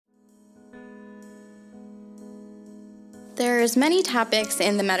There's many topics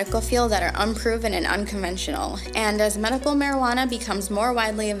in the medical field that are unproven and unconventional, and as medical marijuana becomes more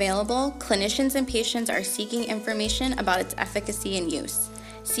widely available, clinicians and patients are seeking information about its efficacy and use.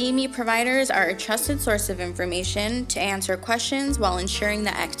 CME providers are a trusted source of information to answer questions while ensuring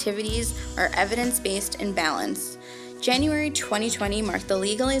that activities are evidence-based and balanced. January 2020 marked the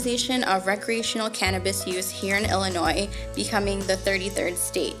legalization of recreational cannabis use here in Illinois, becoming the 33rd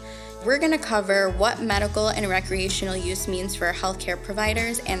state. We're going to cover what medical and recreational use means for healthcare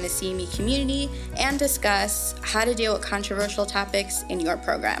providers and the CME community, and discuss how to deal with controversial topics in your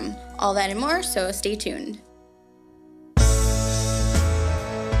program. All that and more, so stay tuned.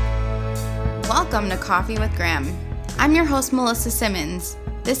 Welcome to Coffee with Graham. I'm your host, Melissa Simmons.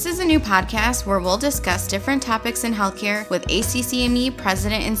 This is a new podcast where we'll discuss different topics in healthcare with ACCME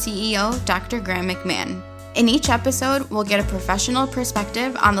President and CEO, Dr. Graham McMahon. In each episode, we'll get a professional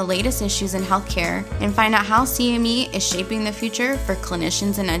perspective on the latest issues in healthcare and find out how CME is shaping the future for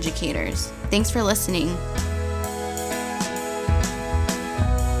clinicians and educators. Thanks for listening.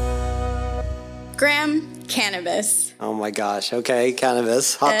 Graham, cannabis. Oh my gosh. Okay,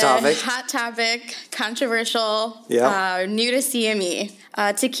 cannabis. Hot topic. Hot topic, controversial, Yeah. new to CME.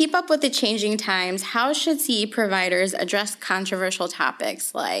 To keep up with the changing times, how should CE providers address controversial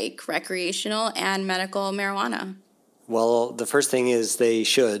topics like recreational and medical marijuana? Well, the first thing is they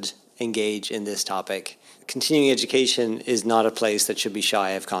should engage in this topic. Continuing education is not a place that should be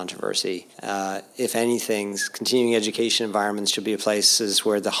shy of controversy. If anything, continuing education environments should be places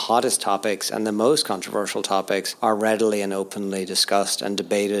where the hottest topics and the most controversial topics are readily and openly discussed and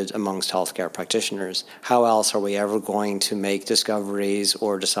debated amongst healthcare practitioners. How else are we ever going to make discoveries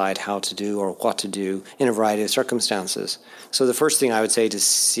or decide how to do or what to do in a variety of circumstances? So the first thing I would say to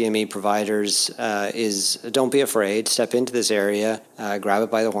CME providers is don't be afraid, step into this area, grab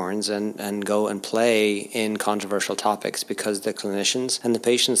it by the horns and go and play in controversial topics, because the clinicians and the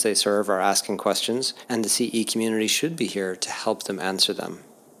patients they serve are asking questions, and the CE community should be here to help them answer them.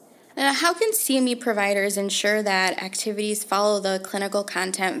 How can CME providers ensure that activities follow the clinical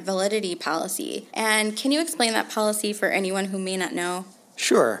content validity policy? And can you explain that policy for anyone who may not know?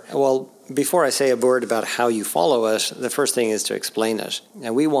 Sure. Well, before I say a word about how you follow it, the first thing is to explain it.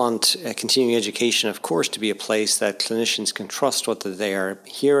 Now, we want continuing education, of course, to be a place that clinicians can trust what they are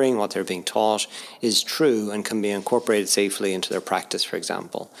hearing, what they're being taught is true and can be incorporated safely into their practice, for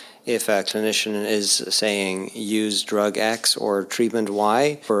example. If a clinician is saying use drug X or treatment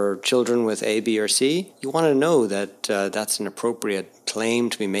Y for children with A, B, or C, you want to know that that's an appropriate claim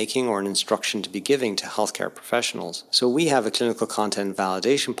to be making or an instruction to be giving to healthcare professionals. So we have a clinical content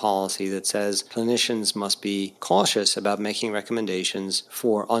validation policy that says clinicians must be cautious about making recommendations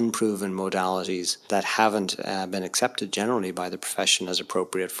for unproven modalities that haven't been accepted generally by the profession as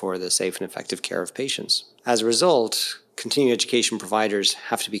appropriate for the safe and effective care of patients. As a result, continuing education providers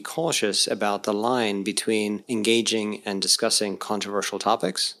have to be cautious about the line between engaging and discussing controversial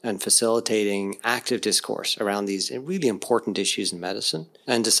topics and facilitating active discourse around these really important issues in medicine,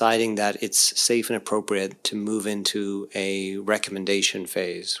 and deciding that it's safe and appropriate to move into a recommendation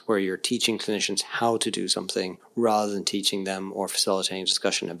phase where you're teaching clinicians how to do something rather than teaching them or facilitating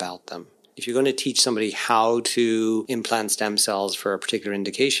discussion about them. If you're going to teach somebody how to implant stem cells for a particular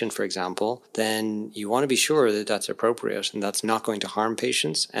indication, for example, then you want to be sure that that's appropriate and that's not going to harm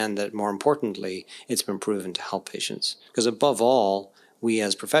patients, and that, more importantly, it's been proven to help patients. Because above all, we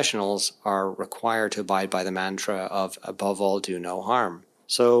as professionals are required to abide by the mantra of above all, do no harm.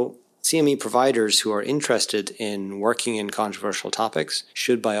 So CME providers who are interested in working in controversial topics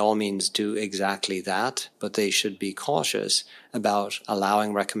should by all means do exactly that, but they should be cautious about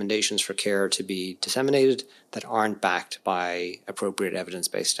allowing recommendations for care to be disseminated that aren't backed by appropriate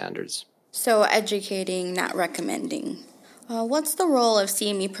evidence-based standards. So educating, not recommending. What's the role of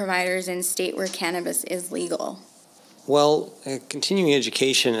CME providers in a state where cannabis is legal? Well, continuing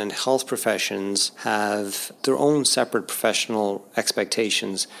education and health professions have their own separate professional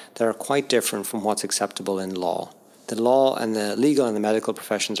expectations that are quite different from what's acceptable in law. The law and the legal and the medical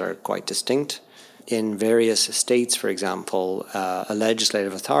professions are quite distinct. In various states, for example, a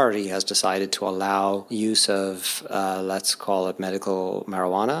legislative authority has decided to allow use of, let's call it medical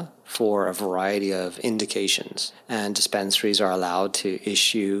marijuana, for a variety of indications. And dispensaries are allowed to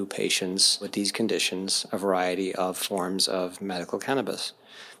issue patients with these conditions a variety of forms of medical cannabis.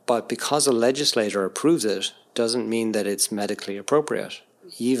 But because a legislator approves it, doesn't mean that it's medically appropriate.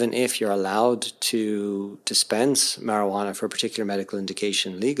 Even if you're allowed to dispense marijuana for a particular medical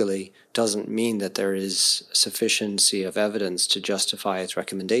indication legally, doesn't mean that there is sufficiency of evidence to justify its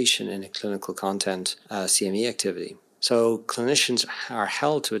recommendation in a clinical content CME activity. So clinicians are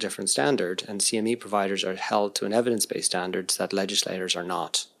held to a different standard, and CME providers are held to an evidence-based standards that legislators are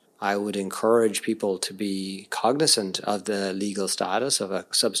not. I would encourage people to be cognizant of the legal status of a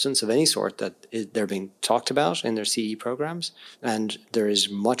substance of any sort that they're being talked about in their CE programs. And there is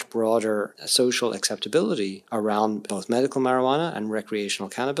much broader social acceptability around both medical marijuana and recreational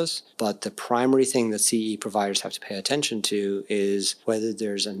cannabis. But the primary thing that CE providers have to pay attention to is whether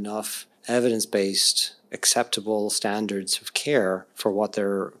there's enough evidence-based acceptable standards of care for what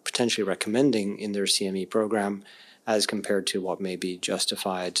they're potentially recommending in their CME program as compared to what may be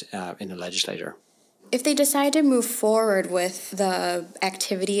justified in a legislator. If they decide to move forward with the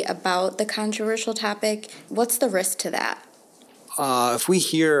activity about the controversial topic, what's the risk to that? If we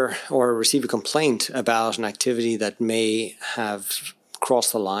hear or receive a complaint about an activity that may have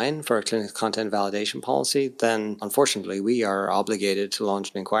crossed the line for a clinical content validation policy, then unfortunately we are obligated to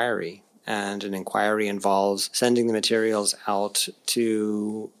launch an inquiry. And an inquiry involves sending the materials out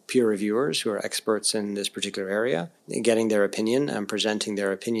to peer reviewers who are experts in this particular area, getting their opinion and presenting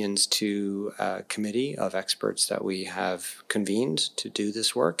their opinions to a committee of experts that we have convened to do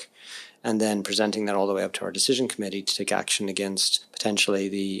this work, and then presenting that all the way up to our decision committee to take action against potentially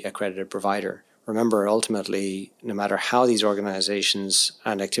the accredited provider. Remember, ultimately, no matter how these organizations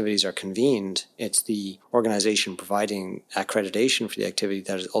and activities are convened, it's the organization providing accreditation for the activity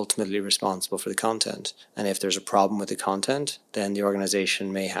that is ultimately responsible for the content. And if there's a problem with the content, then the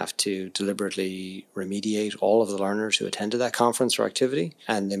organization may have to deliberately remediate all of the learners who attended that conference or activity,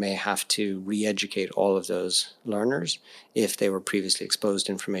 and they may have to re-educate all of those learners if they were previously exposed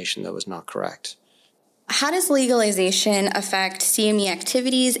to information that was not correct. How does legalization affect CME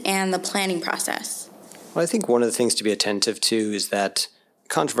activities and the planning process? Well, I think one of the things to be attentive to is that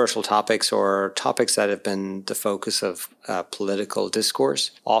controversial topics or topics that have been the focus of political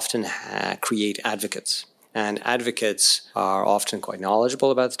discourse often create advocates. And advocates are often quite knowledgeable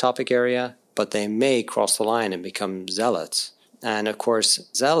about the topic area, but they may cross the line and become zealots. And of course,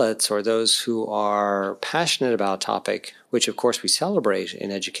 zealots, or those who are passionate about a topic, which of course we celebrate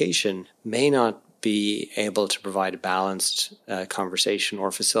in education, may not be able to provide a balanced conversation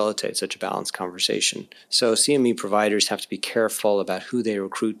or facilitate such a balanced conversation. So CME providers have to be careful about who they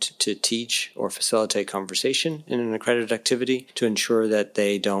recruit to teach or facilitate conversation in an accredited activity to ensure that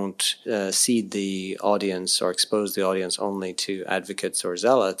they don't seed the audience or expose the audience only to advocates or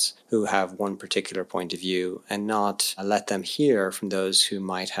zealots who have one particular point of view, and not let them hear from those who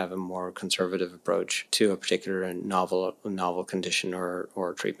might have a more conservative approach to a particular novel condition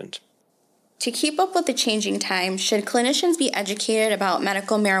or treatment. To keep up with the changing times, should clinicians be educated about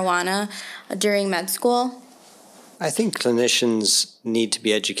medical marijuana during med school? I think clinicians need to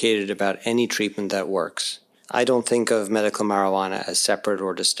be educated about any treatment that works. I don't think of medical marijuana as separate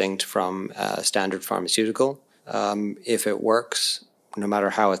or distinct from a standard pharmaceutical. If it works, no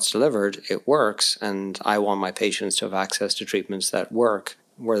matter how it's delivered, it works, and I want my patients to have access to treatments that work,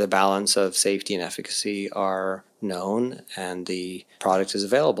 where the balance of safety and efficacy are known and the product is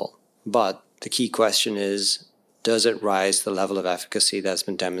available. But the key question is, does it rise to the level of efficacy that's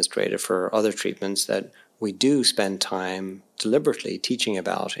been demonstrated for other treatments that we do spend time deliberately teaching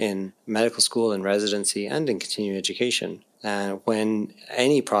about in medical school, in residency, and in continuing education? And when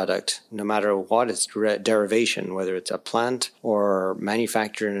any product, no matter what its derivation, whether it's a plant or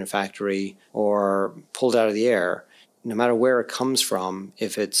manufactured in a factory or pulled out of the air, no matter where it comes from,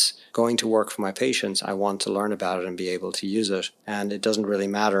 if it's going to work for my patients, I want to learn about it and be able to use it. And it doesn't really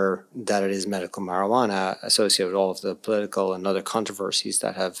matter that it is medical marijuana associated with all of the political and other controversies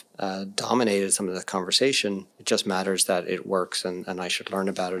that have dominated some of the conversation. It just matters that it works, and I should learn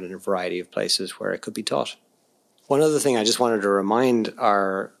about it in a variety of places where it could be taught. One other thing I just wanted to remind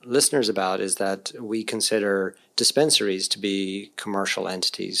our listeners about is that we consider dispensaries to be commercial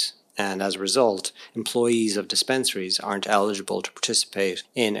entities. And as a result, employees of dispensaries aren't eligible to participate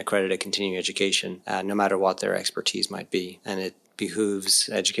in accredited continuing education, no matter what their expertise might be. And it behooves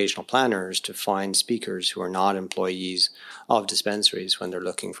educational planners to find speakers who are not employees of dispensaries when they're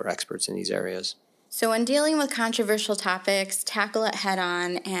looking for experts in these areas. So when dealing with controversial topics, tackle it head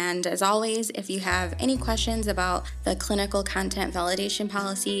on. And as always, if you have any questions about the clinical content validation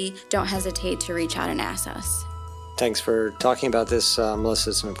policy, don't hesitate to reach out and ask us. Thanks for talking about this,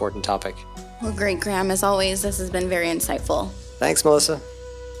 Melissa. It's an important topic. Well, great, Graham. As always, this has been very insightful. Thanks, Melissa.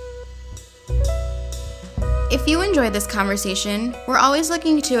 If you enjoyed this conversation, we're always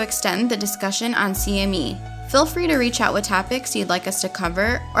looking to extend the discussion on CME. Feel free to reach out with topics you'd like us to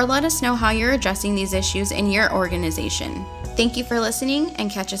cover, or let us know how you're addressing these issues in your organization. Thank you for listening,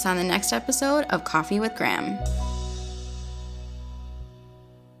 and catch us on the next episode of Coffee with Graham.